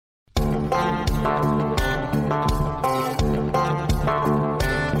It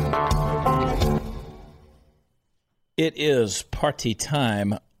is party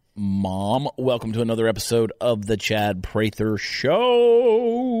time, Mom. Welcome to another episode of the Chad Prather Show.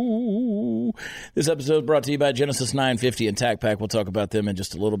 This episode is brought to you by Genesis 950 and Tac Pack. We'll talk about them in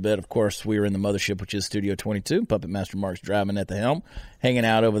just a little bit. Of course, we are in the mothership, which is Studio 22. Puppet Master Mark's driving at the helm, hanging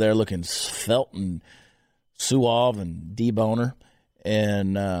out over there looking svelte and suave and deboner.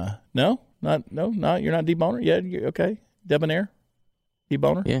 And you're not deboner? Yeah, okay. Debonair?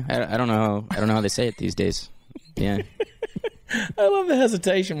 Deboner? Yeah, I don't know how they say it these days. Yeah. I love the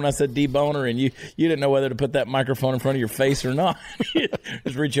hesitation when I said deboner and you didn't know whether to put that microphone in front of your face or not.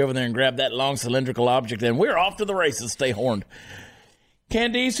 Just reach over there and grab that long cylindrical object and we're off to the races. Stay horned.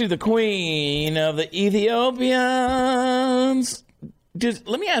 Candice, the queen of the Ethiopians.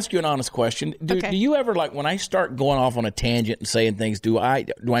 Let me ask you an honest question. Do you ever, like, when I start going off on a tangent and saying things, do I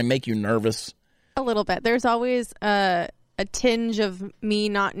make you nervous? A little bit. There's always a tinge of me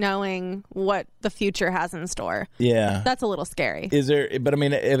not knowing what the future has in store. Yeah. That's a little scary. Is there, but I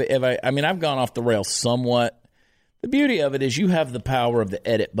mean, I've gone off the rails somewhat. The beauty of it is you have the power of the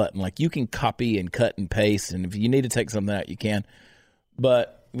edit button. Like, you can copy and cut and paste, and if you need to take something out, you can.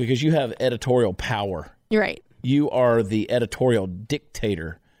 But because you have editorial power. You're right. You are the editorial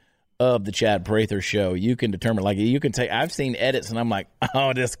dictator of the Chad Prather Show. You can determine, like, you can take, I've seen edits and I'm like,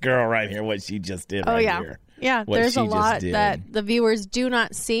 oh, this girl right here, what she just did here. Yeah, there's a lot that the viewers do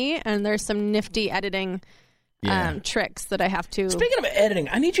not see, and there's some nifty editing tricks that I have to. Speaking of editing,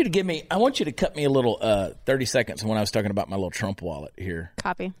 I want you to cut me a little 30 seconds when I was talking about my little Trump wallet here.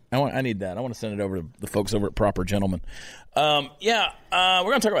 Copy. I need that. I want to send it over to the folks over at Proper Gentlemen. We're going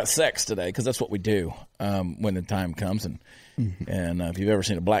to talk about sex today because that's what we do when the time comes. And if you've ever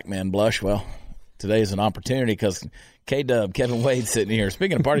seen a black man blush, well, today is an opportunity because K-Dub, Kevin Wade, sitting here.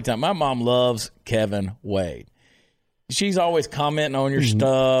 Speaking of party time, my mom loves Kevin Wade. She's always commenting on your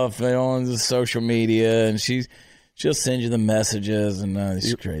stuff on the social media, and she'll send you the messages, and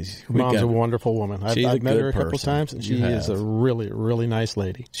it's crazy. Mom's a wonderful woman. I've met her a couple times, and she is a really, really nice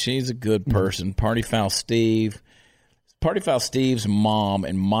lady. She's a good person. Party Foul Steve's mom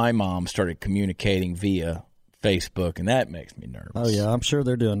and my mom started communicating via Facebook, and that makes me nervous. Oh, yeah. I'm sure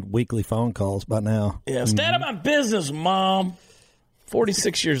they're doing weekly phone calls by now. Yeah, stay out of my business, Mom.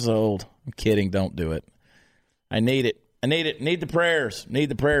 46 years old. I'm kidding. Don't do it. I need it. Need the prayers.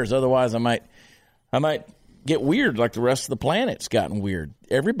 Otherwise, I might get weird like the rest of the planet's gotten weird.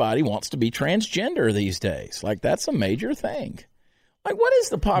 Everybody wants to be transgender these days. Like, that's a major thing. Like, what is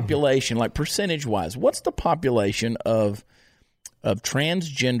the population, like, percentage-wise? What's the population of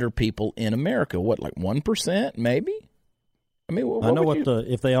transgender people in America? What, like 1%, maybe? I mean, I know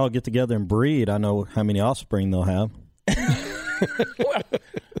if they all get together and breed, I know how many offspring they'll have.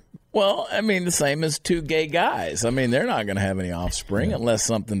 Well, I mean, the same as two gay guys. I mean, they're not going to have any offspring unless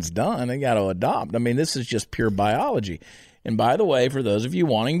something's done. They got to adopt. I mean, this is just pure biology. And by the way, for those of you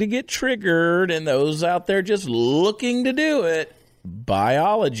wanting to get triggered and those out there just looking to do it,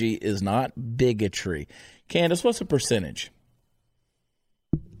 biology is not bigotry. Candace, what's the percentage?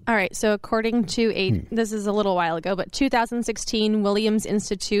 All right, so according to this is a little while ago, but 2016 Williams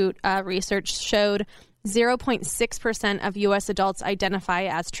Institute research showed 0.6% of U.S. adults identify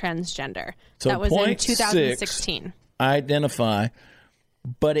as transgender. So that was in 2016. Identify,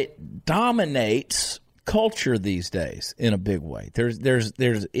 but it dominates culture these days in a big way.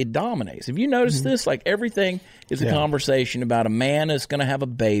 It dominates. Have you noticed this? Like, everything is a conversation about a man is going to have a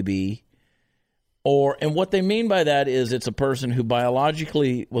baby. And what they mean by that is it's a person who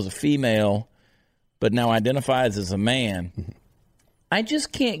biologically was a female but now identifies as a man. I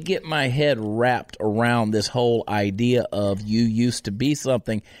just can't get my head wrapped around this whole idea of you used to be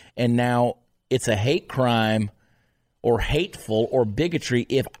something and now it's a hate crime or hateful or bigotry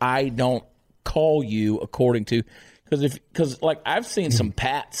if I don't call you according to, because like I've seen some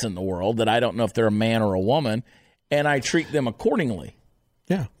Pats in the world that I don't know if they're a man or a woman, and I treat them accordingly.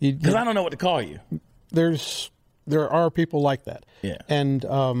 Yeah, because I don't know what to call you. There are people like that. Yeah, and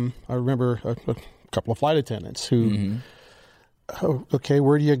I remember a couple of flight attendants who. Oh, okay,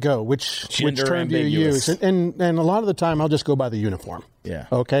 where do you go? Which term do you use? And a lot of the time, I'll just go by the uniform. Yeah.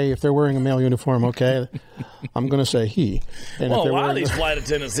 Okay, if they're wearing a male uniform, okay, I'm going to say he. And well, a lot of these flight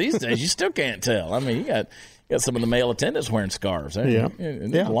attendants these days, you still can't tell. I mean, you got some of the male attendants wearing scarves. Yeah.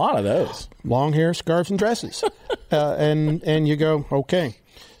 A lot of those. Long hair, scarves, and dresses. And you go, okay.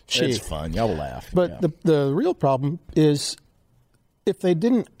 It's fun. Y'all laugh. But the real problem is if they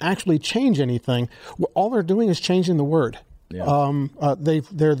didn't actually change anything, all they're doing is changing the word. Yeah.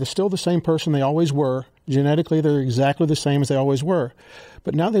 They're still the same person they always were. Genetically, they're exactly the same as they always were.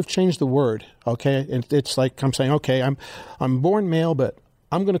 But now they've changed the word, okay? It's like I'm saying, okay, I'm born male, but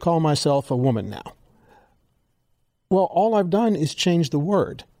I'm going to call myself a woman now. Well, all I've done is change the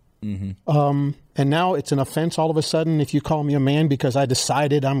word. Mm-hmm. And now it's an offense all of a sudden if you call me a man because I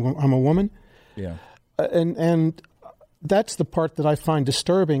decided I'm a woman. Yeah. And that's the part that I find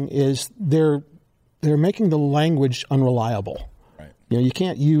disturbing is they're making the language unreliable. Right. You know, you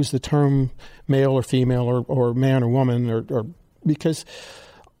can't use the term male or female or man or woman or because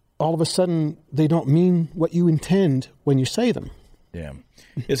all of a sudden they don't mean what you intend when you say them. Yeah.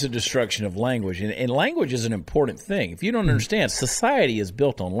 It's a destruction of language. And language is an important thing. If you don't understand, society is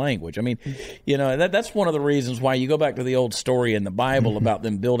built on language. I mean, you know, that's one of the reasons why you go back to the old story in the Bible about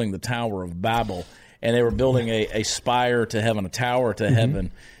them building the Tower of Babel. And they were building a spire to heaven, a tower to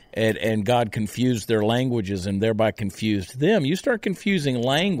heaven. And God confused their languages and thereby confused them. You start confusing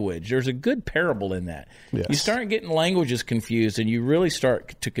language. There's a good parable in that. Yes. You start getting languages confused, and you really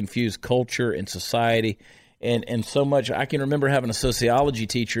start to confuse culture and society. And so much. I can remember having a sociology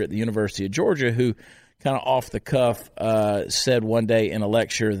teacher at the University of Georgia who kind of off the cuff said one day in a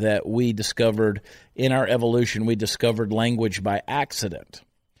lecture that we discovered, in our evolution, we discovered language by accident.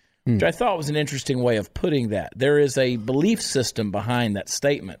 Which I thought was an interesting way of putting that. There is a belief system behind that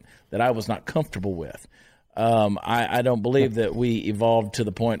statement that I was not comfortable with. I don't believe that we evolved to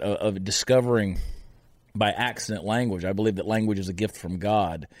the point of discovering by accident language. I believe that language is a gift from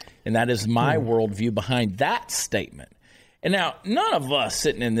God, and that is my worldview behind that statement. And now, none of us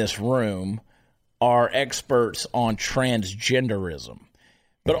sitting in this room are experts on transgenderism.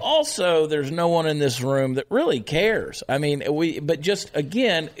 But also, there's no one in this room that really cares. I mean, but just,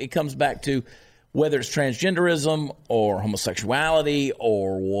 again, it comes back to whether it's transgenderism or homosexuality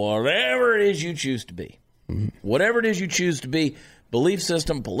or whatever it is you choose to be. Mm-hmm. Whatever it is you choose to be, belief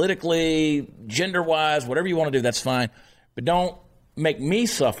system, politically, gender-wise, whatever you want to do, that's fine. But don't make me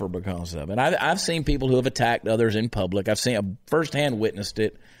suffer because of it. I've seen people who have attacked others in public. I've firsthand witnessed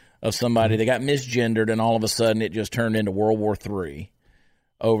it of somebody that got misgendered, and all of a sudden it just turned into World War III.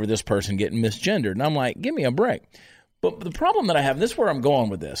 Over this person getting misgendered. And I'm like, give me a break. But the problem that I have, and this is where I'm going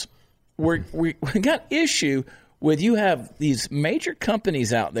with this, we got issue with you have these major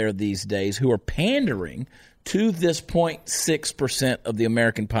companies out there these days who are pandering to this 0.6% of the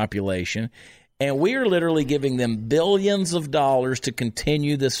American population, and we are literally giving them billions of dollars to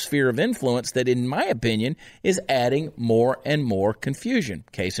continue this sphere of influence that, in my opinion, is adding more and more confusion.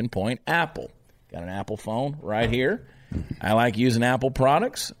 Case in point, Apple. Got an Apple phone right here. I like using Apple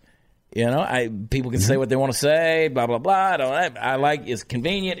products. You know, people can say what they want to say, blah, blah, blah. I like it's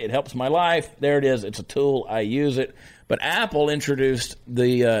convenient. It helps my life. There it is. It's a tool. I use it. But Apple introduced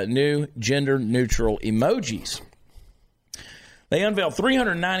the new gender-neutral emojis. They unveiled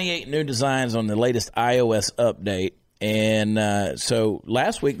 398 new designs on the latest iOS update. And so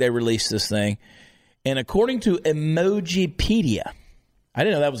last week they released this thing. And according to Emojipedia, I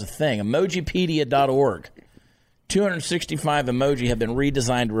didn't know that was a thing, emojipedia.org, 265 emoji have been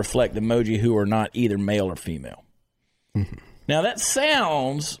redesigned to reflect emoji who are not either male or female. Mm-hmm. Now, that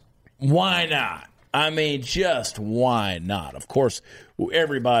sounds, why not? I mean, just why not? Of course,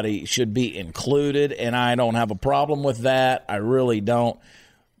 everybody should be included, and I don't have a problem with that. I really don't.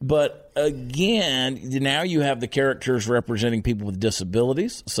 But again, now you have the characters representing people with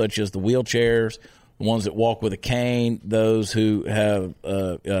disabilities, such as the wheelchairs, the ones that walk with a cane, those who have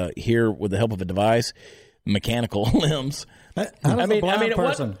hear with the help of a device, mechanical limbs. At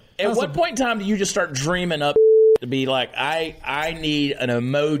what point in time do you just start dreaming up to be like, I need an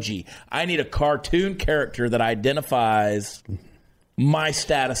emoji. I need a cartoon character that identifies my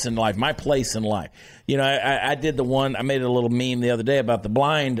status in life, my place in life. You know, I did the one, I made a little meme the other day about the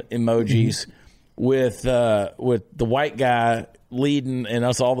blind emojis with the white guy leading and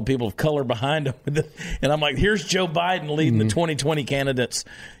us all the people of color behind him. And I'm like, here's Joe Biden leading the 2020 candidates.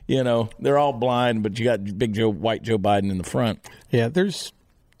 You know, they're all blind, but you got white Joe Biden in the front. Yeah, there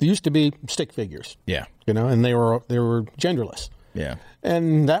used to be stick figures. Yeah. You know, and they were genderless. Yeah.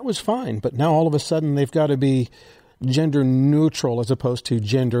 And that was fine, but now all of a sudden they've got to be gender neutral as opposed to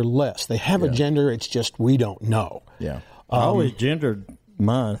genderless. They have a gender, it's just we don't know. Yeah. I always gendered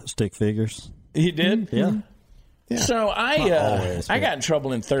my stick figures. You did? Yeah. Yeah. So I got in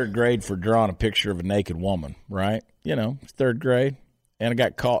trouble in third grade for drawing a picture of a naked woman, right? You know, third grade, and I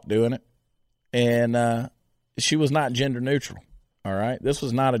got caught doing it. And she was not gender neutral, all right? This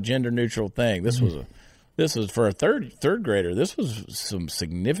was not a gender neutral thing. This was for a third grader. This was some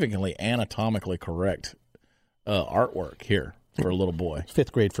significantly anatomically correct artwork here for a little boy.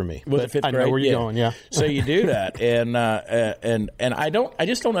 Fifth grade for me. Was it fifth grade? I know where you're going, yeah. So you do that, and I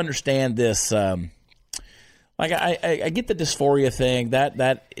just don't understand this. Like I get the dysphoria thing.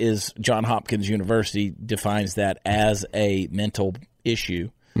 That is Johns Hopkins University defines that as a mental issue.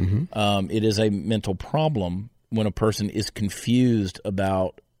 It is a mental problem when a person is confused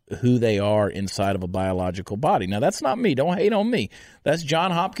about who they are inside of a biological body. Now, that's not me. Don't hate on me. That's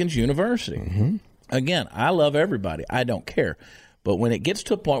Johns Hopkins University. Again, I love everybody. I don't care. But when it gets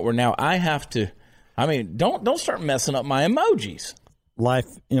to a point where now I have to, don't start messing up my emojis. Life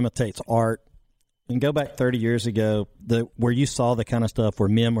imitates art. And go back 30 years ago, where you saw the kind of stuff where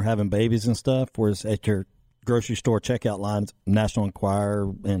men were having babies and stuff was at your grocery store checkout lines, National Enquirer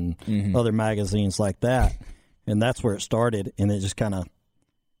and other magazines like that. And that's where it started. And it just kind of,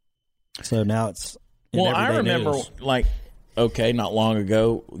 so now it's in I remember news. Not long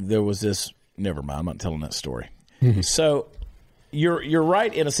ago, there was this, never mind, I'm not telling that story. So you're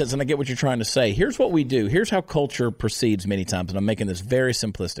right in a sense, and I get what you're trying to say. Here's what we do. Here's how culture proceeds many times, and I'm making this very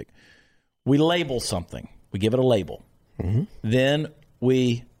simplistic. We label something. We give it a label. Then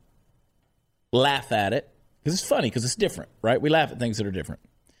we laugh at it, because it's funny, because it's different, right? We laugh at things that are different.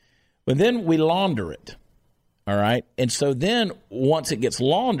 But then we launder it, all right? And so then once it gets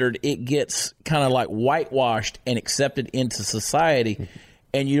laundered, it gets kind of like whitewashed and accepted into society,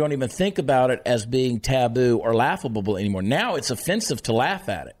 and you don't even think about it as being taboo or laughable anymore. Now it's offensive to laugh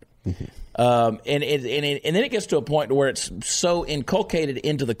at it. And then it gets to a point where it's so inculcated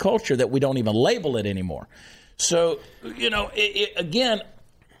into the culture that we don't even label it anymore. So, again,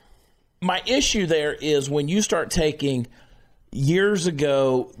 my issue there is when you start taking, years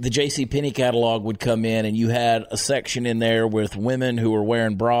ago, the JCPenney catalog would come in and you had a section in there with women who were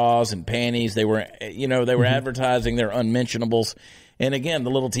wearing bras and panties. They were, advertising their unmentionables. And again, the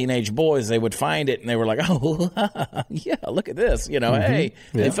little teenage boys, they would find it and they were like, oh, yeah, look at this. Hey,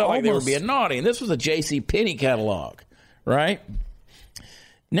 they felt like they were being naughty. And this was a JCPenney catalog, right?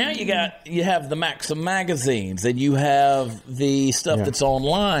 Now you have the Maxim magazines and you have the stuff that's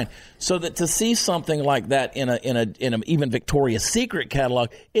online. So that to see something like that in a even Victoria's Secret catalog,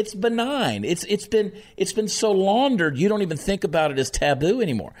 it's benign. It's been so laundered you don't even think about it as taboo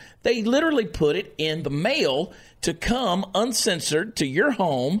anymore. They literally put it in the mail to come uncensored to your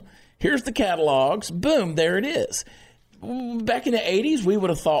home. Here's the catalogs. Boom, there it is. Back in the 80s, we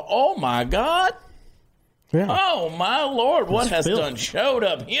would have thought, oh, my God. Yeah. Oh, my Lord, what has done showed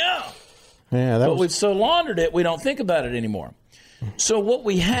up here? Yeah, but we've so laundered it, we don't think about it anymore. So what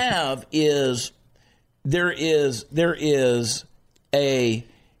we have is there is a,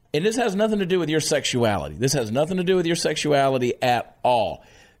 and this has nothing to do with your sexuality. This has nothing to do with your sexuality at all.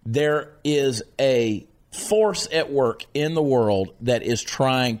 There is a force at work in the world that is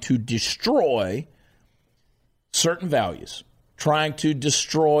trying to destroy certain values, trying to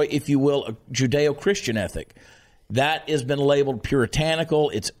destroy, if you will, a Judeo-Christian ethic. That has been labeled puritanical.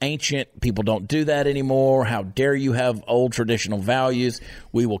 It's ancient. People don't do that anymore. How dare you have old traditional values?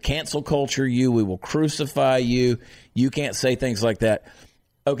 We will cancel culture you. We will crucify you. You can't say things like that.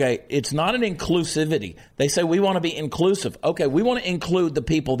 Okay, it's not an inclusivity. They say we want to be inclusive. Okay, we want to include the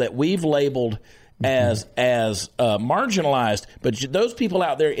people that we've labeled as marginalized. But those people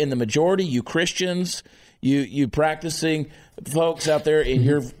out there in the majority, you Christians, you practicing folks out there in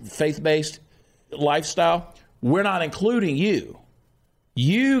your faith-based lifestyle, we're not including you.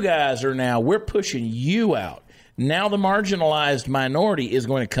 You guys are now, we're pushing you out. Now the marginalized minority is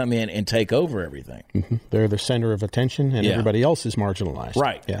going to come in and take over everything. They're the center of attention, and everybody else is marginalized.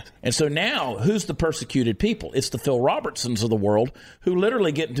 Right. Yeah. And so now, who's the persecuted people? It's the Phil Robertsons of the world who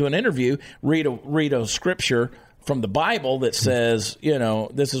literally get into an interview, read a scripture from the Bible that says,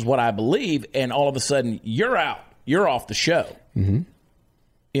 this is what I believe, and all of a sudden, you're out. You're off the show.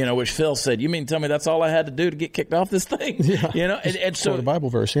 Which Phil said, you mean tell me that's all I had to do to get kicked off this thing? Yeah. And so the Bible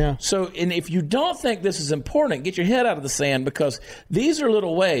verse, yeah. So, and if you don't think this is important, get your head out of the sand, because these are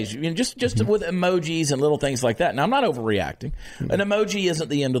little ways, just with emojis and little things like that. Now, I'm not overreacting. An emoji isn't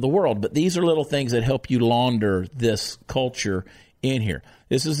the end of the world, but these are little things that help you launder this culture in here.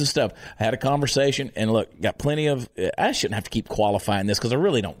 This is the stuff. I had a conversation, and look, got plenty of, I shouldn't have to keep qualifying this because I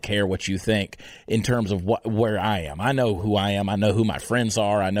really don't care what you think in terms of where I am. I know who I am. I know who my friends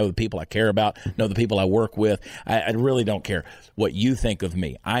are. I know the people I care about, know the people I work with. I really don't care what you think of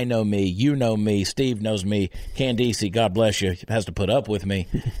me. I know me. You know me. Steve knows me. Candice, God bless you, has to put up with me.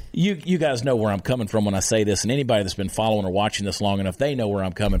 You guys know where I'm coming from when I say this, and anybody that's been following or watching this long enough, they know where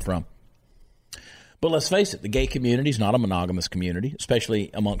I'm coming from. But let's face it, the gay community is not a monogamous community,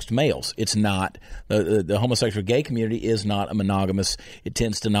 especially amongst males. It's not. The homosexual gay community is not a monogamous. It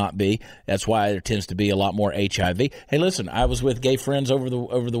tends to not be. That's why there tends to be a lot more HIV. Hey, listen, I was with gay friends over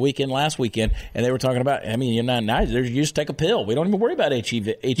the weekend, last weekend, and they were talking about, I mean, you just take a pill. We don't even worry about HIV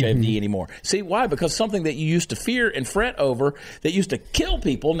anymore. See, why? Because something that you used to fear and fret over that used to kill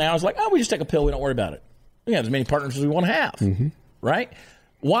people now is like, oh, we just take a pill. We don't worry about it. We have as many partners as we want to have, right?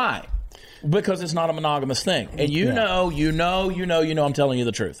 Why? Because it's not a monogamous thing. And you know, I'm telling you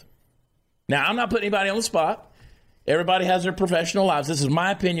the truth. Now, I'm not putting anybody on the spot. Everybody has their professional lives. This is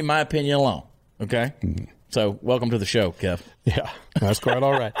my opinion alone. Okay? So, welcome to the show, Kev. Yeah, that's quite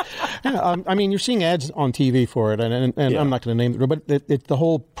all right. I mean, you're seeing ads on TV for it, and I'm not going to name it, but the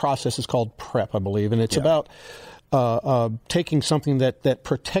whole process is called PrEP, I believe, and it's about taking something that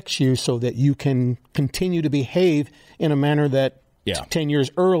protects you so that you can continue to behave in a manner that 10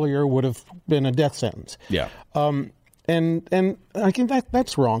 years earlier would have been a death sentence. Yeah. And I think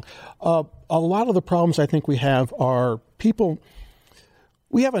that's wrong. A lot of the problems I think we have are people.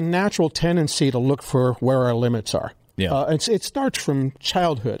 We have a natural tendency to look for where our limits are. Yeah. It starts from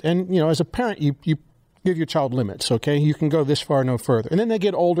childhood, and as a parent, you give your child limits. Okay, you can go this far, no further, and then they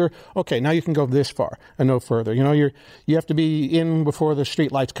get older. Okay, now you can go this far and no further. You have to be in before the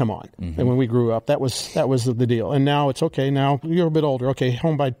street lights come on. And when we grew up, that was the deal. And now it's okay. Now you're a bit older. Okay,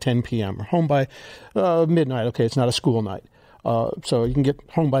 home by 10 p.m. or home by midnight. Okay, it's not a school night, so you can get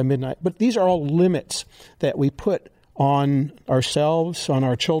home by midnight. But these are all limits that we put on ourselves, on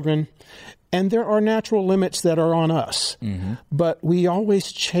our children. And there are natural limits that are on us, but we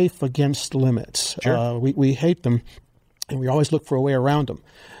always chafe against limits. Sure. We hate them, and we always look for a way around them.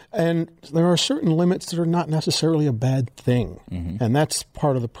 And there are certain limits that are not necessarily a bad thing, and that's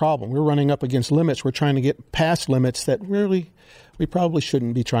part of the problem. We're running up against limits. We're trying to get past limits that really we probably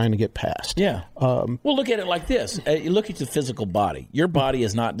shouldn't be trying to get past. Yeah. Well, look at it like this. You look at the physical body. Your body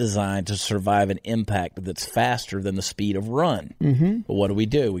is not designed to survive an impact that's faster than the speed of run. But what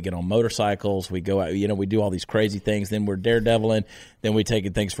do? We get on motorcycles. We go out, we do all these crazy things. Then we're daredeviling. Then we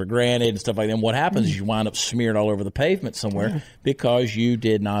take things for granted and stuff like that. And what happens is you wind up smeared all over the pavement somewhere because you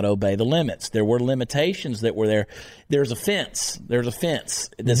did not obey the limits. There were limitations that were there. There's a fence.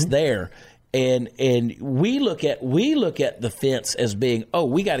 That's there. And we look at the fence as being,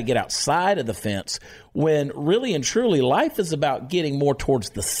 we got to get outside of the fence, when really and truly life is about getting more towards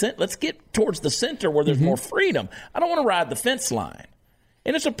the center. Let's get towards the center where there's more freedom. I don't want to ride the fence line.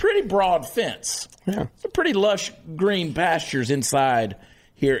 And it's a pretty broad fence. Yeah. It's a pretty lush green pastures inside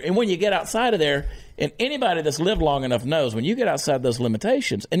here. And when you get outside of there, and anybody that's lived long enough knows, when you get outside those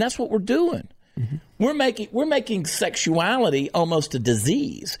limitations, and that's what we're doing. We're making sexuality almost a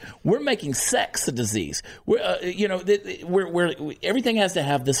disease. We're making sex a disease. Everything has to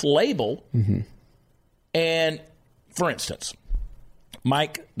have this label. And for instance,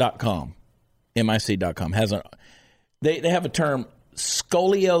 Mic.com has they have a term,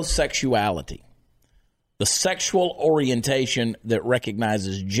 scoliosexuality, the sexual orientation that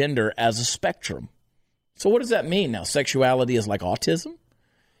recognizes gender as a spectrum. So what does that mean now? Sexuality is like autism?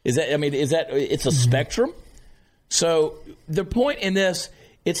 Is that it's a spectrum? So the point in this,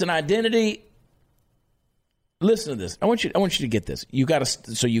 it's an identity. Listen to this. I want you to get this. You got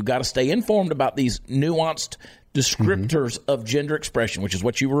to stay informed about these nuanced descriptors of gender expression, which is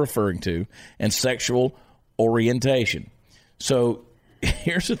what you were referring to, and sexual orientation. So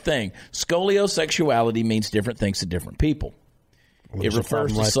here's the thing. Scoliosexuality means different things to different people. It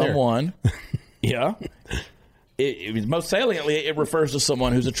refers to someone. Yeah. Most saliently, it refers to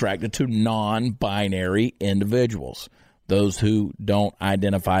someone who's attracted to non-binary individuals, those who don't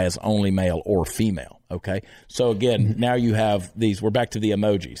identify as only male or female. Okay, so again, now you have these. We're back to the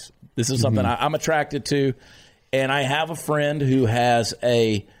emojis. This is something I'm attracted to, and I have a friend who has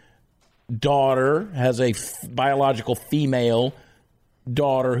a daughter, has a biological female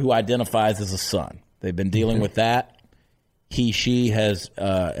daughter who identifies as a son. They've been dealing with that. She has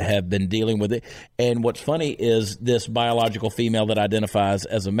have been dealing with it. And what's funny is this biological female that identifies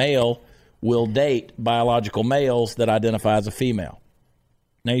as a male will date biological males that identify as a female.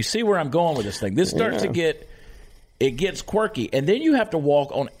 Now, you see where I'm going with this thing. This starts to gets quirky. And then you have to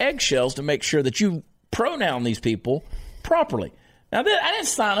walk on eggshells to make sure that you pronoun these people properly. Now, I didn't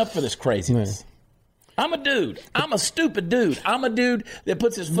sign up for this craziness. I'm a dude. I'm a stupid dude. I'm a dude that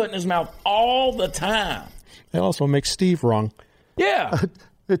puts his foot in his mouth all the time. It also makes Steve wrong. Yeah.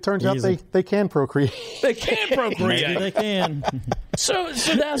 It turns out they can procreate. They can procreate. Maybe they can. So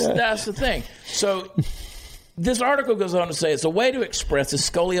that's the thing. So this article goes on to say it's a way to express this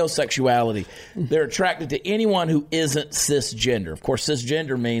scoliosexuality. They're attracted to anyone who isn't cisgender. Of course,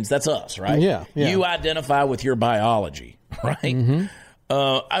 cisgender means that's us, right? Yeah. You identify with your biology, right? Mm-hmm.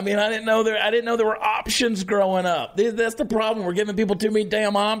 I didn't know there were options growing up. That's the problem. We're giving people too many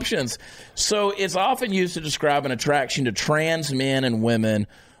damn options. So it's often used to describe an attraction to trans men and women.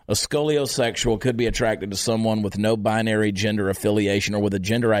 A scoliosexual could be attracted to someone with no binary gender affiliation or with a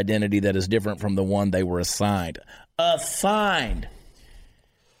gender identity that is different from the one they were assigned. Assigned.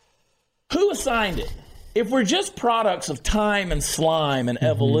 Who assigned it? If we're just products of time and slime and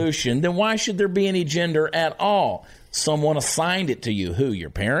evolution, then why should there be any gender at all? Someone assigned it to you. Who? Your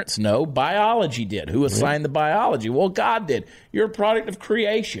parents? No. Biology did. Who assigned the biology? Well, God did. You're a product of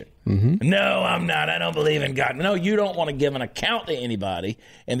creation. No, I'm not. I don't believe in God. No, you don't want to give an account to anybody,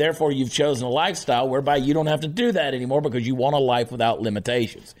 and therefore you've chosen a lifestyle whereby you don't have to do that anymore because you want a life without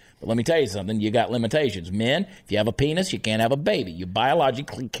limitations. But let me tell you something. You got limitations. Men, if you have a penis, you can't have a baby. You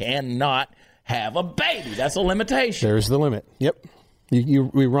biologically cannot have a baby. That's a limitation. There's the limit. Yep.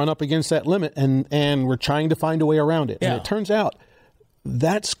 We run up against that limit, and we're trying to find a way around it. Yeah. And it turns out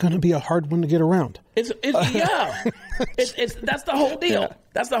that's going to be a hard one to get around. That's the whole deal. Yeah.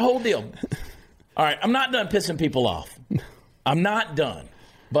 That's the whole deal. All right, I'm not done pissing people off. I'm not done.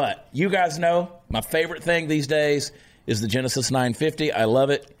 But you guys know my favorite thing these days is the Genesis 950. I love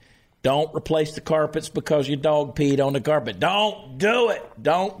it. Don't replace the carpets because your dog peed on the carpet. Don't do it.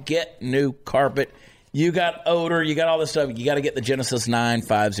 Don't get new carpet. You got odor. You got all this stuff. You got to get the Genesis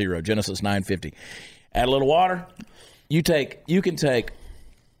 950, Genesis 950. Add a little water. You can take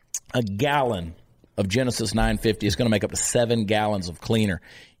a gallon of Genesis 950. It's going to make up to 7 gallons of cleaner.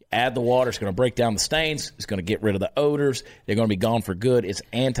 Add the water. It's going to break down the stains. It's going to get rid of the odors. They're going to be gone for good. It's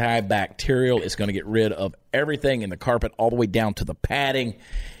antibacterial. It's going to get rid of everything in the carpet all the way down to the padding.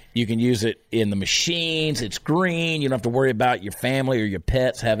 You can use it in the machines. It's green. You don't have to worry about your family or your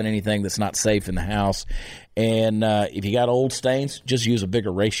pets having anything that's not safe in the house. And if you got old stains, just use a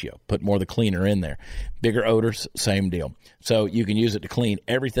bigger ratio. Put more of the cleaner in there. Bigger odors, same deal. So you can use it to clean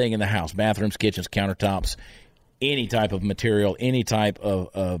everything in the house, bathrooms, kitchens, countertops, any type of material, any type of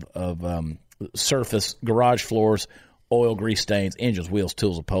surface, garage floors, oil, grease stains, engines, wheels,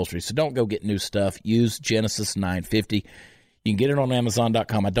 tools, upholstery. So don't go get new stuff. Use Genesis 950. You can get it on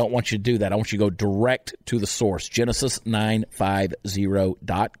Amazon.com. I don't want you to do that. I want you to go direct to the source,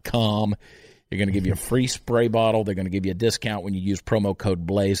 Genesis950.com. They're going to give you a free spray bottle. They're going to give you a discount when you use promo code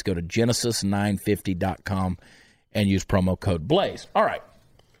BLAZE. Go to Genesis950.com and use promo code BLAZE. All right.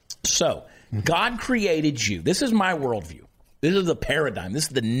 So God created you. This is my worldview. This is the paradigm. This is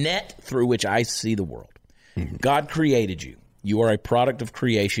the net through which I see the world. God created you. You are a product of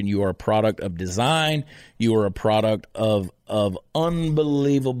creation. You are a product of design. You are a product of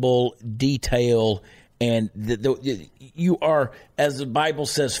unbelievable detail. And you are, as the Bible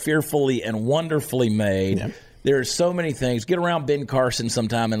says, fearfully and wonderfully made. Yeah. There are so many things. Get around Ben Carson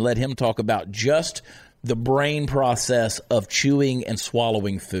sometime and let him talk about just the brain process of chewing and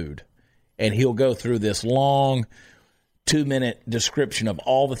swallowing food. And he'll go through this long 2-minute description of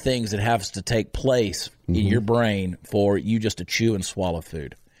all the things that has to take place in your brain for you just to chew and swallow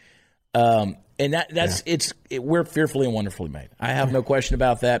food. And we're fearfully and wonderfully made. I have no question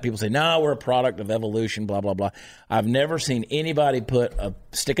about that. People say, no, we're a product of evolution, blah, blah, blah. I've never seen anybody put a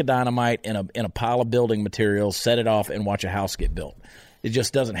stick of dynamite in a pile of building materials, set it off, and watch a house get built. It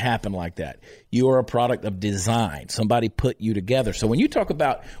just doesn't happen like that. You are a product of design. Somebody put you together. So when you talk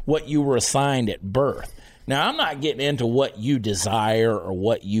about what you were assigned at birth, now, I'm not getting into what you desire or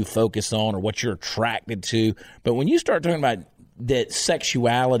what you focus on or what you're attracted to, but when you start talking about that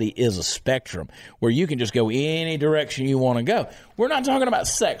sexuality is a spectrum where you can just go any direction you want to go, we're not talking about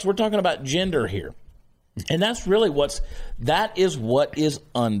sex. We're talking about gender here. And that's really what is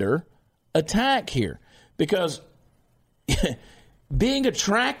under attack here. Because being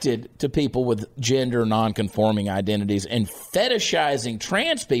attracted to people with gender nonconforming identities and fetishizing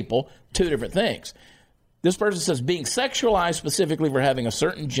trans people, two different things. This person says being sexualized specifically for having a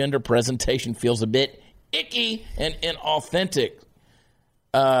certain gender presentation feels a bit icky and inauthentic.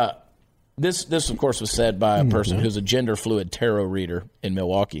 This of course, was said by a person who's a gender fluid tarot reader in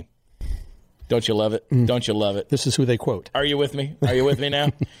Milwaukee. Don't you love it? Don't you love it? This is who they quote. Are you with me? Are you with me now?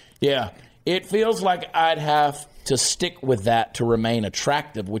 Yeah. It feels like I'd have to stick with that to remain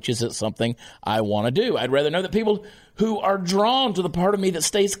attractive, which isn't something I want to do. I'd rather know that people who are drawn to the part of me that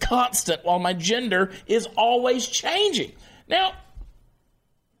stays constant while my gender is always changing. Now,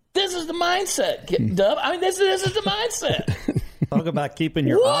 this is the mindset, Dub. I mean, this is the mindset. Talk about keeping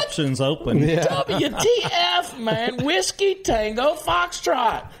your options open. Yeah. WTF, man. Whiskey Tango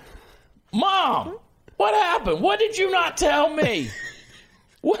Foxtrot. Mom, What happened? What did you not tell me?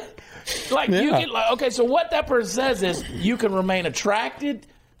 What? Like, Yeah. you can, like, okay, so what that person says is you can remain attracted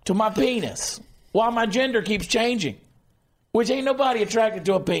to my penis while my gender keeps changing, which ain't nobody attracted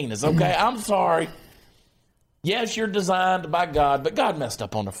to a penis, okay? I'm sorry. Yes, you're designed by God, but God messed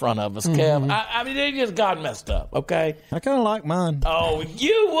up on the front of us, Kev. I mean, it just God messed up, okay? I kind of like mine. Oh,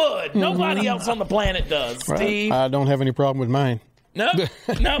 you would. Nobody else on the planet does, Steve. I don't have any problem with mine. Nope.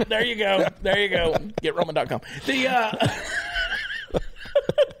 Nope. There you go. There you go. GetRoman.com.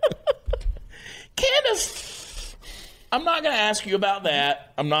 Candace, I'm not going to ask you about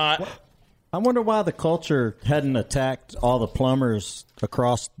that. I'm not. I wonder why the culture hadn't attacked all the plumbers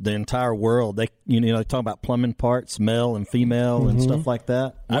across the entire world. They, they talk about plumbing parts, male and female, and stuff like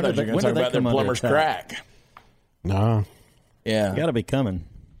that. I thought you were going to talk about their plumber's crack. No. Yeah. Got to be coming.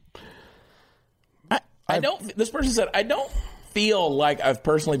 I don't. This person said, I don't feel like I've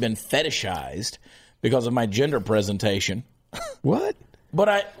personally been fetishized because of my gender presentation. What?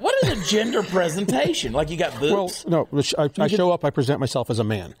 But what is a gender presentation? Like you got boobs? Well, no. I show up. I present myself as a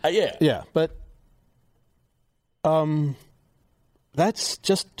man. Yeah. Yeah, but that's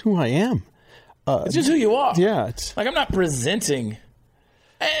just who I am. It's just who you are. Yeah, it's Like I'm not presenting.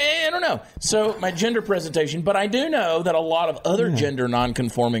 I don't know. So my gender presentation, but I do know that a lot of other gender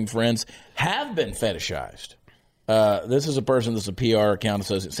nonconforming friends have been fetishized. This is a person that's a PR account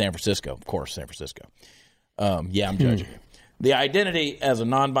associate, San Francisco, of course, San Francisco. I'm judging you. The identity as a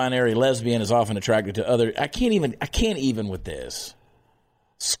non-binary lesbian is often attracted to other. I can't even with this.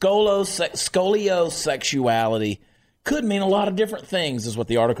 Scoliosexuality could mean a lot of different things, is what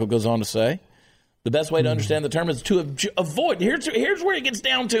the article goes on to say. The best way to understand the term is to avoid. Here's where it gets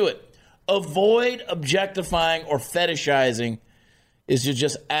down to it. Avoid objectifying or fetishizing is to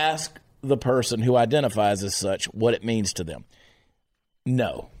just ask the person who identifies as such what it means to them.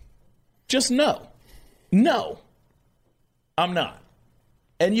 No. Just no. No. I'm not.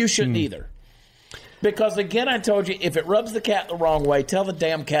 And you shouldn't either. Because, again, I told you, if it rubs the cat the wrong way, tell the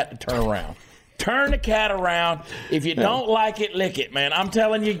damn cat to turn around. Turn the cat around. If you don't like it, lick it, man. I'm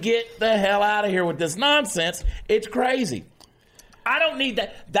telling you, get the hell out of here with this nonsense. It's crazy. I don't need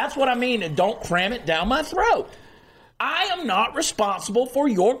that. That's what I mean, and don't cram it down my throat. I am not responsible for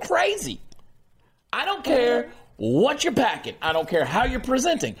your crazy. I don't care what you're packing. I don't care how you're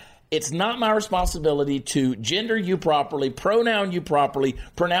presenting. It's not my responsibility to gender you properly, pronoun you properly,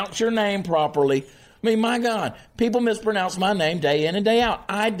 pronounce your name properly. I mean, my God, people mispronounce my name day in and day out.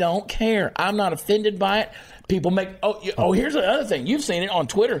 I don't care. I'm not offended by it. People make, here's the other thing. You've seen it on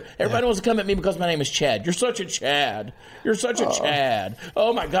Twitter. Everybody wants to come at me because my name is Chad. You're such a Chad. You're such a Chad.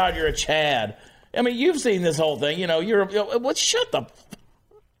 Oh, my God, you're a Chad. I mean, you've seen this whole thing. Shut the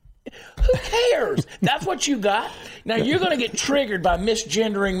who cares? That's what you got. Now, you're going to get triggered by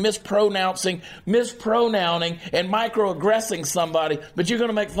misgendering, mispronouncing, mispronouncing, and microaggressing somebody, but you're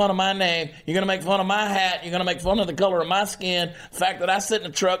going to make fun of my name. You're going to make fun of my hat. You're going to make fun of the color of my skin, the fact that I sit in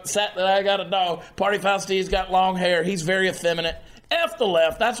a truck, the fact that I got a dog. Party Foul Steve's got long hair. He's very effeminate. F the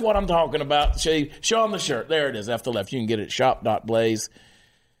left. That's what I'm talking about. Show him the shirt. There it is, F the left. You can get it at shop.blaze.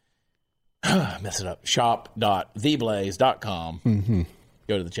 Mess it up. Shop.theblaze.com. Mm-hmm.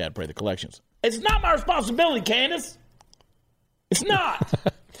 Go to the Chad Prather Collections. It's not my responsibility, Candace. It's not.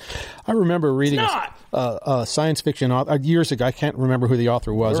 I remember reading a science fiction author years ago. I can't remember who the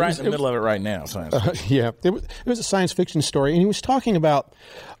author was. We're right in the middle of it right now. Science fiction. Yeah, it was a science fiction story, and he was talking about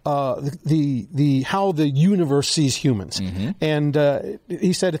the how the universe sees humans. Mm-hmm. And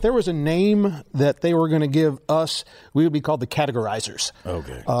he said if there was a name that they were going to give us, we would be called the categorizers.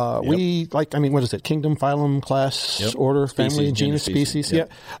 Okay. We what is it? Kingdom, phylum, class, order, species, family, genus, species.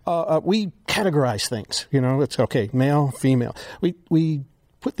 Yep. Yeah. We categorize things. It's okay, male, female. We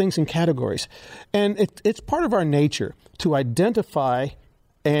put things in categories. And it's part of our nature to identify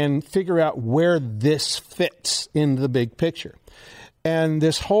and figure out where this fits in the big picture. And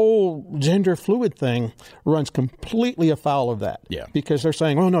this whole gender fluid thing runs completely afoul of that. Yeah. Because they're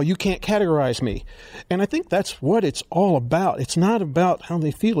saying, oh, no, you can't categorize me. And I think that's what it's all about. It's not about how they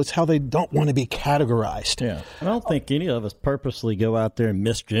feel. It's how they don't want to be categorized. Yeah. I don't think any of us purposely go out there and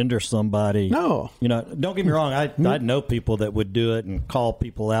misgender somebody. No. Don't get me wrong. I know people that would do it and call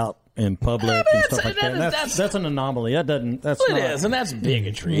people out in public and stuff like that. And that's an anomaly. It is, and that's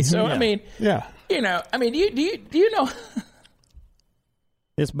bigotry. So, yeah. Do you know...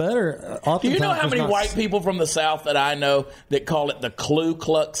 It's better. Do you know how many white people from the South that I know that call it the Ku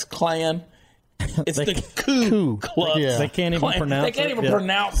Klux Klan? It's the Ku Klux. Yeah. They can't even pronounce it. They can't even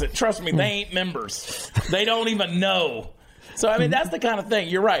pronounce it. Trust me, they ain't members. They don't even know. So, that's the kind of thing.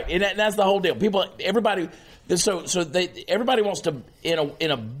 You're right. And that's the whole deal. Everybody So everybody wants to,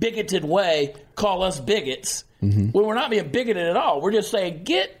 in a bigoted way, call us bigots. When we're not being bigoted at all. We're just saying,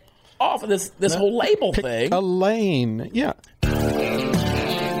 get off of this whole label thing. A lane. Yeah.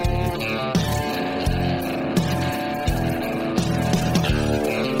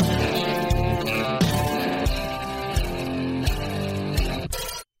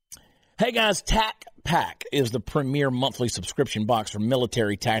 Hey guys, TAC Pack is the premier monthly subscription box for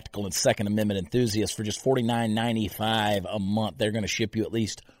military, tactical, and Second Amendment enthusiasts for just $49.95 a month. They're going to ship you at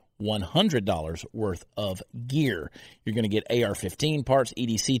least $100 worth of gear. You're going to get AR-15 parts,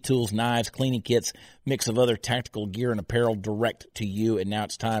 EDC tools, knives, cleaning kits, mix of other tactical gear and apparel direct to you. And now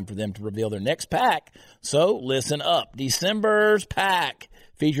it's time for them to reveal their next pack. So listen up. December's pack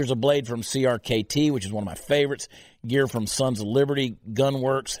features a blade from CRKT, which is one of my favorites, gear from Sons of Liberty,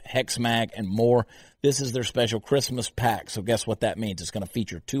 Gunworks, HexMag, and more. This is their special Christmas pack, so guess what that means? It's going to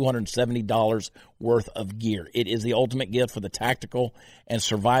feature $270 worth of gear. It is the ultimate gift for the tactical and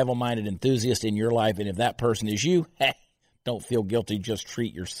survival-minded enthusiast in your life, and if that person is you, hey, don't feel guilty, just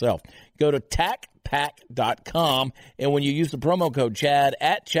treat yourself. Go to tacpack.com, and when you use the promo code CHAD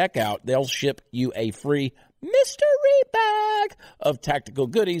at checkout, they'll ship you a free mystery bag of tactical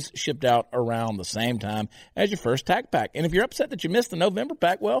goodies shipped out around the same time as your first TAC Pack. And if you're upset that you missed the November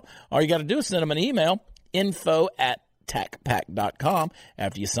pack, well, all you got to do is send them an email, info@tacpack.com.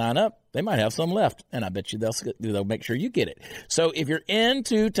 After you sign up, they might have some left, and I bet you they'll make sure you get it. So if you're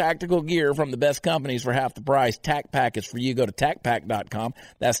into tactical gear from the best companies for half the price, TAC Pack is for you. Go to tacpack.com.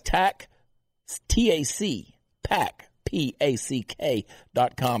 That's TAC, T-A-C, Pack,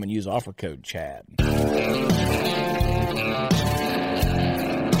 PACK.com, and use offer code CHAD.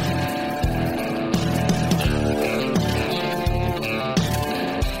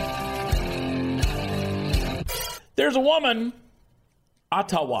 There's a woman,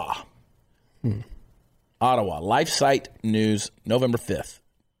 Ottawa. Ottawa, LifeSite News, November 5th,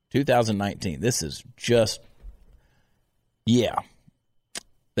 2019. This is just,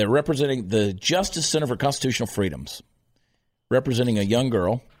 They're representing the Justice Center for Constitutional Freedoms, representing a young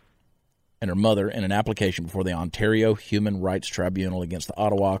girl and her mother in an application before the Ontario Human Rights Tribunal against the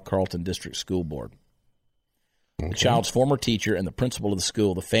Ottawa Carleton District School Board. Okay. The child's former teacher and the principal of the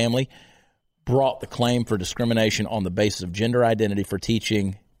school, the family, brought the claim for discrimination on the basis of gender identity for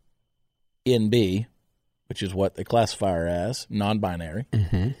teaching NB, which is what they classify her as, non-binary.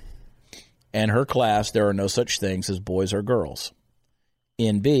 And her class, there are no such things as boys or girls.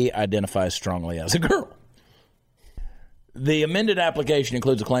 NB identifies strongly as a girl. The amended application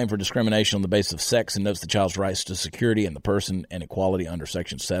includes a claim for discrimination on the basis of sex and notes the child's rights to security and the person and equality under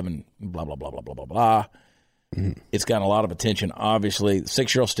Section 7, blah, blah, blah, blah, blah, blah, blah. It's gotten a lot of attention, obviously.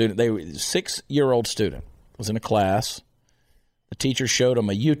 Six-year-old student was in a class. The teacher showed him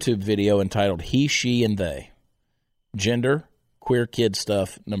a YouTube video entitled He, She, and They. Gender, Queer Kid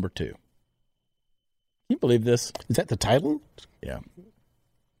Stuff, number 2. Can you believe this? Is that the title?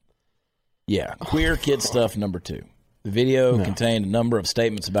 Yeah, Queer Kid Stuff, number 2. The video contained a number of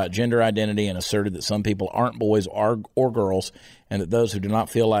statements about gender identity and asserted that some people aren't boys or girls and that those who do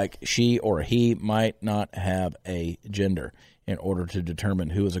not feel like she or he might not have a gender in order to determine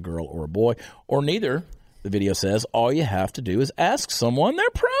who is a girl or a boy, or neither. The video says all you have to do is ask someone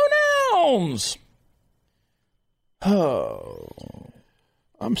their pronouns. Oh.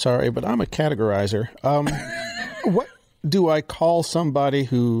 I'm sorry, but I'm a categorizer. What do I call somebody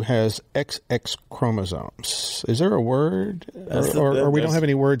who has XX chromosomes? Is there a word, or we don't have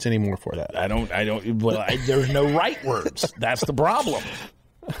any words anymore for that? I don't. Well, there's no right words. That's the problem.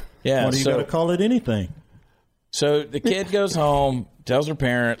 Yeah. What are you going to call it? Anything? So the kid goes home, tells her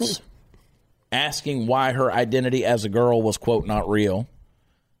parents, asking why her identity as a girl was, quote, not real.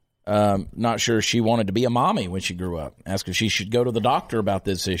 Not sure she wanted to be a mommy when she grew up. Asked if she should go to the doctor about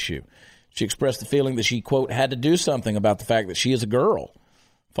this issue. She expressed the feeling that she, quote, had to do something about the fact that she is a girl,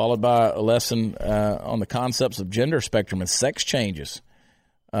 followed by a lesson on the concepts of gender spectrum and sex changes.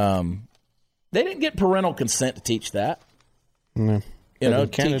 They didn't get parental consent to teach that. No. In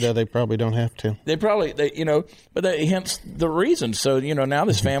Canada, they probably don't have to. But hence the reason. So, now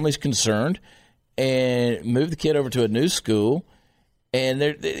this family's concerned and moved the kid over to a new school. And,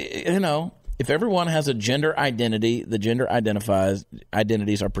 if everyone has a gender identity, the gender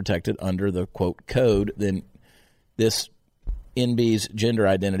identities are protected under the, quote, code, then this NB's gender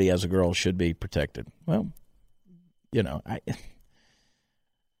identity as a girl should be protected. Well,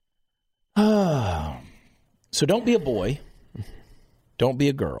 so don't be a boy. Don't be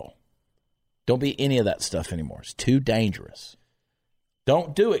a girl. Don't be any of that stuff anymore. It's too dangerous.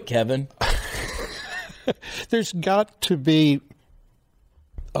 Don't do it, Kevin. There's got to be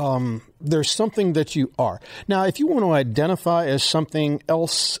there's something that you are. Now, if you want to identify as something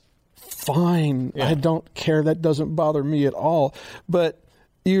else, fine. I don't care. That doesn't bother me at all. But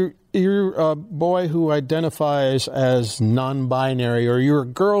you're a boy who identifies as non-binary, or you're a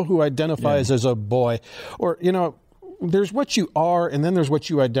girl who identifies as a boy, or, there's what you are, and then there's what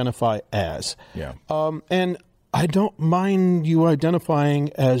you identify as. Yeah. And I don't mind you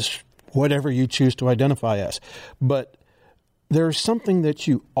identifying as whatever you choose to identify as, but there's something that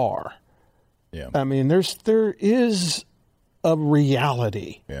you are. Yeah. I mean, there is a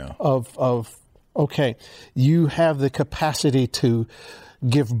reality of okay, you have the capacity to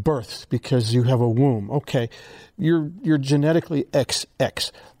give birth because you have a womb. Okay, you're genetically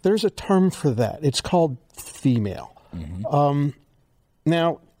XX. There's a term for that. It's called female. Mm-hmm.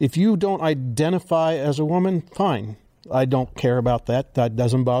 Now, if you don't identify as a woman, fine. I don't care about that. That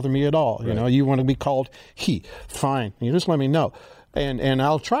doesn't bother me at all. Right. You want to be called he, fine. You just let me know, and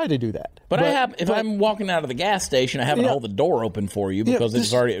I'll try to do that. But I'm walking out of the gas station, I haven't hold the door open for you because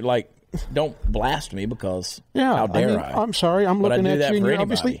it's already don't blast me because how dare I? I'm sorry. I'm looking at you, and you're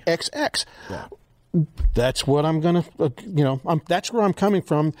obviously XX. Yeah. That's what I'm going to, that's where I'm coming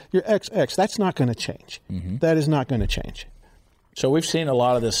from. You're XX. That's not going to change. Mm-hmm. That is not going to change. So we've seen a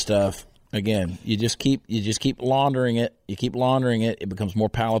lot of this stuff. Again, you just keep laundering it. You keep laundering it. It becomes more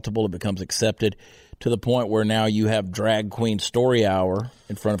palatable. It becomes accepted to the point where now you have drag queen story hour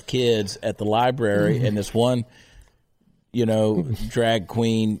in front of kids at the library, and this one, drag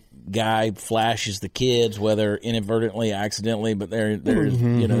queen guy flashes the kids, whether inadvertently, accidentally, but there's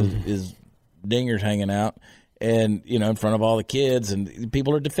his dingers hanging out, and in front of all the kids, and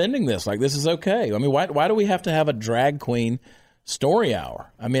people are defending this like this is okay. I mean, why do we have to have a drag queen story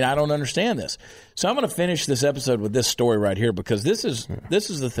hour? I mean, I don't understand this. So I'm going to finish this episode with this story right here because this is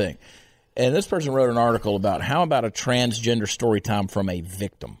the thing. And this person wrote an article about how about a transgender story time from a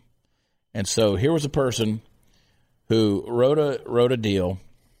victim. And so here was a person who wrote a deal,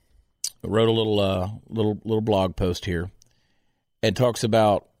 wrote a little blog post here, and talks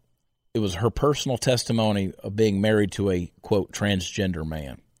about it was her personal testimony of being married to a quote transgender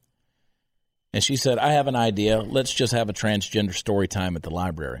man. And she said, I have an idea. Let's just have a transgender story time at the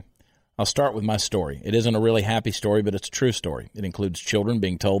library. I'll start with my story. It isn't a really happy story, but it's a true story. It includes children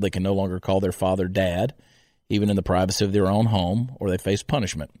being told they can no longer call their father dad, even in the privacy of their own home, or they face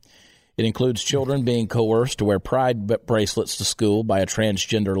punishment. It includes children being coerced to wear pride bracelets to school by a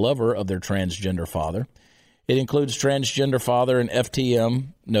transgender lover of their transgender father. It includes transgender father and FTM,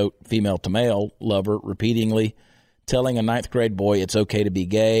 note female to male, lover repeatedly telling a 9th grade boy it's okay to be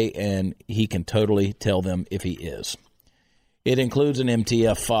gay, and he can totally tell them if he is. It includes an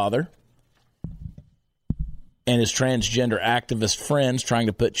MTF father and his transgender activist friends trying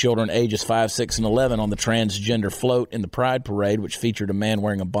to put children ages 5, 6, and 11 on the transgender float in the Pride Parade, which featured a man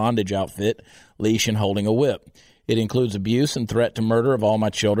wearing a bondage outfit, leash, and holding a whip. It includes abuse and threat to murder of all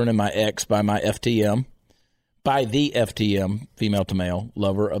my children and my ex by the FTM, female to male,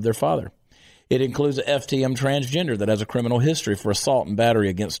 lover of their father. It includes an FTM transgender that has a criminal history for assault and battery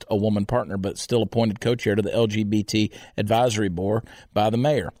against a woman partner, but still appointed co-chair to the LGBT advisory board by the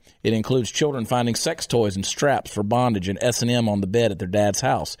mayor. It includes children finding sex toys and straps for bondage and S&M on the bed at their dad's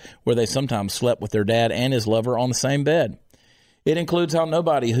house, where they sometimes slept with their dad and his lover on the same bed. It includes how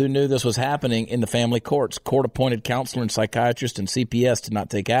nobody who knew this was happening in the family courts, court-appointed counselor and psychiatrist and CPS did not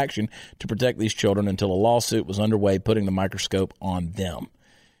take action to protect these children until a lawsuit was underway putting the microscope on them.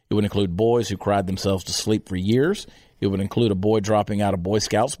 It would include boys who cried themselves to sleep for years. It would include a boy dropping out of Boy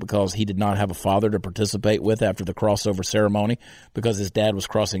Scouts because he did not have a father to participate with after the crossover ceremony because his dad was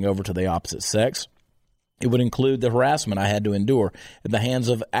crossing over to the opposite sex. It would include the harassment I had to endure at the hands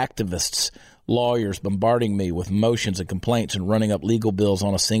of activists, lawyers bombarding me with motions and complaints and running up legal bills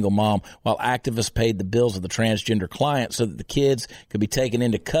on a single mom while activists paid the bills of the transgender client so that the kids could be taken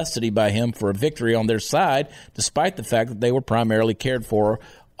into custody by him for a victory on their side, despite the fact that they were primarily cared for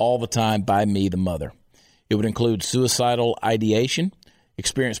all the time by me, the mother. It would include suicidal ideation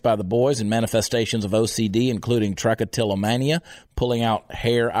experienced by the boys and manifestations of OCD, including trichotillomania, pulling out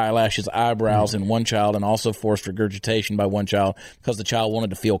hair, eyelashes, eyebrows in one child, and also forced regurgitation by one child because the child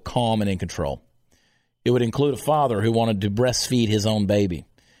wanted to feel calm and in control. It would include a father who wanted to breastfeed his own baby.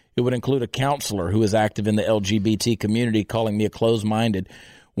 It would include a counselor who is active in the LGBT community calling me a closed-minded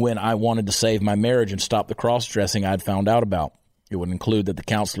when I wanted to save my marriage and stop the cross-dressing I'd found out about. It would include that the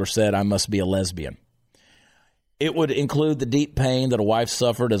counselor said I must be a lesbian. It would include the deep pain that a wife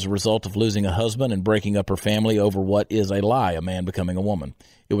suffered as a result of losing a husband and breaking up her family over what is a lie, a man becoming a woman.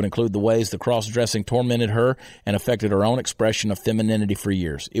 It would include the ways the cross-dressing tormented her and affected her own expression of femininity for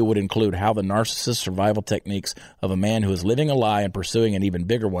years. It would include how the narcissist survival techniques of a man who is living a lie and pursuing an even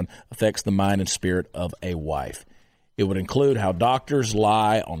bigger one affects the mind and spirit of a wife. It would include how doctors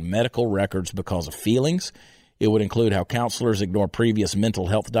lie on medical records because of feelings. It would include how counselors ignore previous mental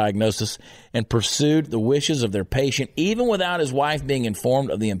health diagnosis and pursued the wishes of their patient even without his wife being informed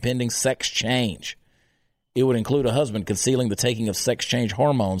of the impending sex change. It would include a husband concealing the taking of sex change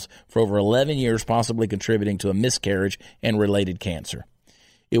hormones for over 11 years, possibly contributing to a miscarriage and related cancer.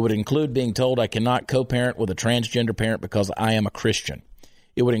 It would include being told I cannot co-parent with a transgender parent because I am a Christian.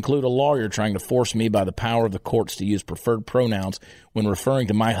 It would include a lawyer trying to force me by the power of the courts to use preferred pronouns when referring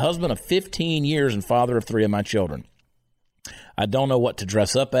to my husband of 15 years and father of 3 of my children. I don't know what to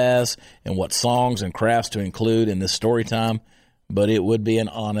dress up as and what songs and crafts to include in this story time, but it would be an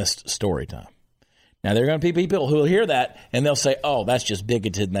honest story time. Now, there are going to be people who will hear that and they'll say, oh, that's just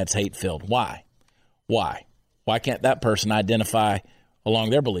bigoted and that's hate-filled. Why? Why can't that person identify along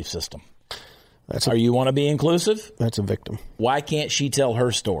their belief system? You want to be inclusive? That's a victim. Why can't she tell her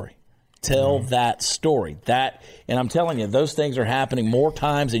story? Tell that story. And I'm telling you, those things are happening more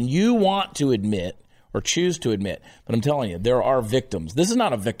times than you want to admit or choose to admit. But I'm telling you, there are victims. This is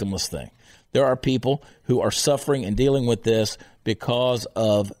not a victimless thing. There are people who are suffering and dealing with this because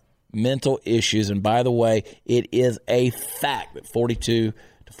of mental issues. And by the way, it is a fact that 42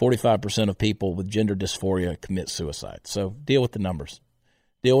 to 45% of people with gender dysphoria commit suicide. So deal with the numbers.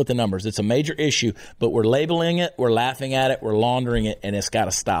 Deal with the numbers. It's a major issue, but we're labeling it, we're laughing at it, we're laundering it, and it's got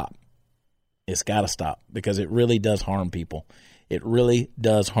to stop. It's got to stop because it really does harm people. It really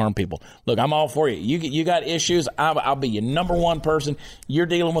does harm people. Look, I'm all for you. You got issues. I'll be your number one person. You're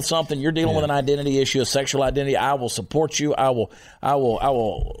dealing with something. You're dealing with an identity issue, a sexual identity. I will support you. I will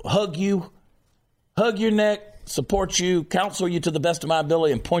hug you, hug your neck, support you, counsel you to the best of my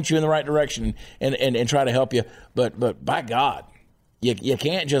ability, and point you in the right direction and try to help you. But by God, you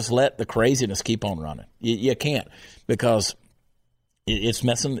can't just let the craziness keep on running. You can't, because it's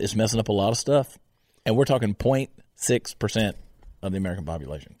messing up a lot of stuff. And we're talking 0.6% of the American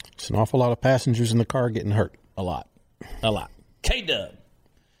population. It's an awful lot of passengers in the car getting hurt. A lot. K-Dub.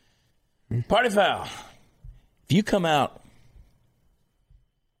 Party foul. If you come out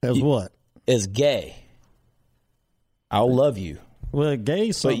as what? As gay, I'll love you. Well,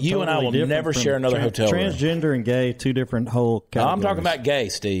 gay, but you totally and I will never share another hotel room. Transgender and gay, two different whole categories. No, I'm talking about gay,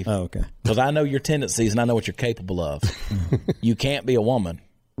 Steve. Oh, okay. Because I know your tendencies and I know what you're capable of. You can't be a woman.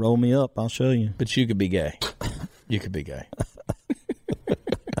 Roll me up, I'll show you. But you could be gay. You could be gay.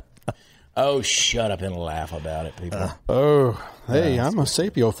 Oh, shut up and laugh about it, people. I'm a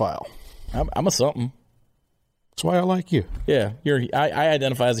sapiophile. I'm a something. That's why I like you. Yeah, I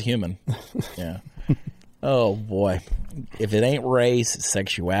identify as a human. Yeah. Oh, boy. If it ain't race,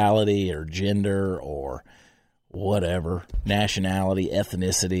 sexuality, or gender, or whatever, nationality,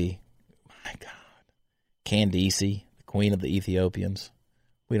 ethnicity, my God. Candice, the queen of the Ethiopians.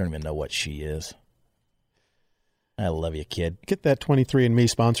 We don't even know what she is. I love you, kid. Get that 23andMe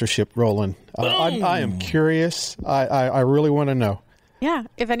sponsorship rolling. I am curious. I really want to know. Yeah.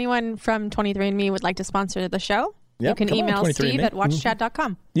 If anyone from 23andMe would like to sponsor the show, you can email Steve at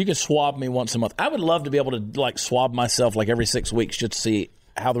watchchat.com. You can swab me once a month. I would love to be able to swab myself every 6 weeks just to see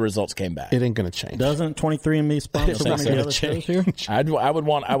how the results came back. It ain't going to change. Doesn't 23andMe sponsor one of the other shows here? I would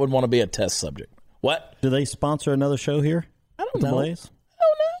want to be a test subject. What? Do they sponsor another show here? I don't know. Blaze? I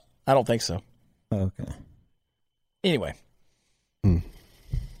don't know. I don't think so. Okay. Anyway,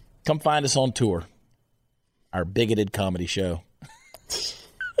 come find us on tour. Our bigoted comedy show.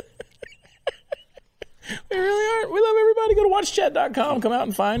 We really are. We love everybody. Go to watchchat.com. Come out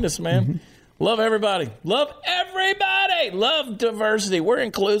and find us, man. Mm-hmm. Love everybody. Love everybody. Love diversity. We're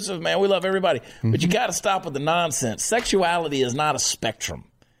inclusive, man. We love everybody. Mm-hmm. But you got to stop with the nonsense. Sexuality is not a spectrum.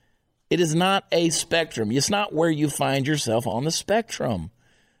 It is not a spectrum. It's not where you find yourself on the spectrum.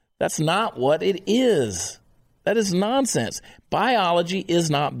 That's not what it is. That is nonsense. Biology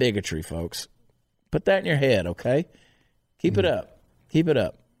is not bigotry, folks. Put that in your head, okay? Keep it up. Keep it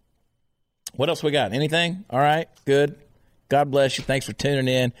up. What else we got? Anything? All right. Good. God bless you. Thanks for tuning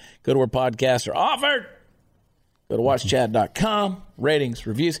in. Go to where podcasts are offered. Go to watchchad.com. Ratings,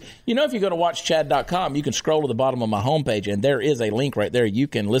 reviews. You know, if you go to watchchad.com, you can scroll to the bottom of my homepage, and there is a link right there. You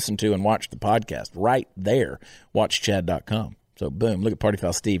can listen to and watch the podcast right there. Watchchad.com. So, boom. Look at Party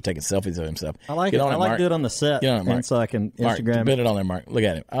Foul Steve taking selfies of himself. I like it. I like to do it on the set. And so I can Instagram Mark, put it on there, Mark. Look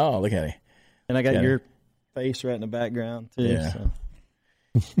at him. Oh, look at him. And I got your face right in the background, too. Yeah. So.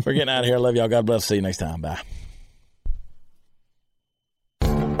 We're getting out of here. Love y'all. God bless. See you next time. Bye.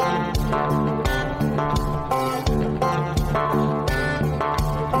 you.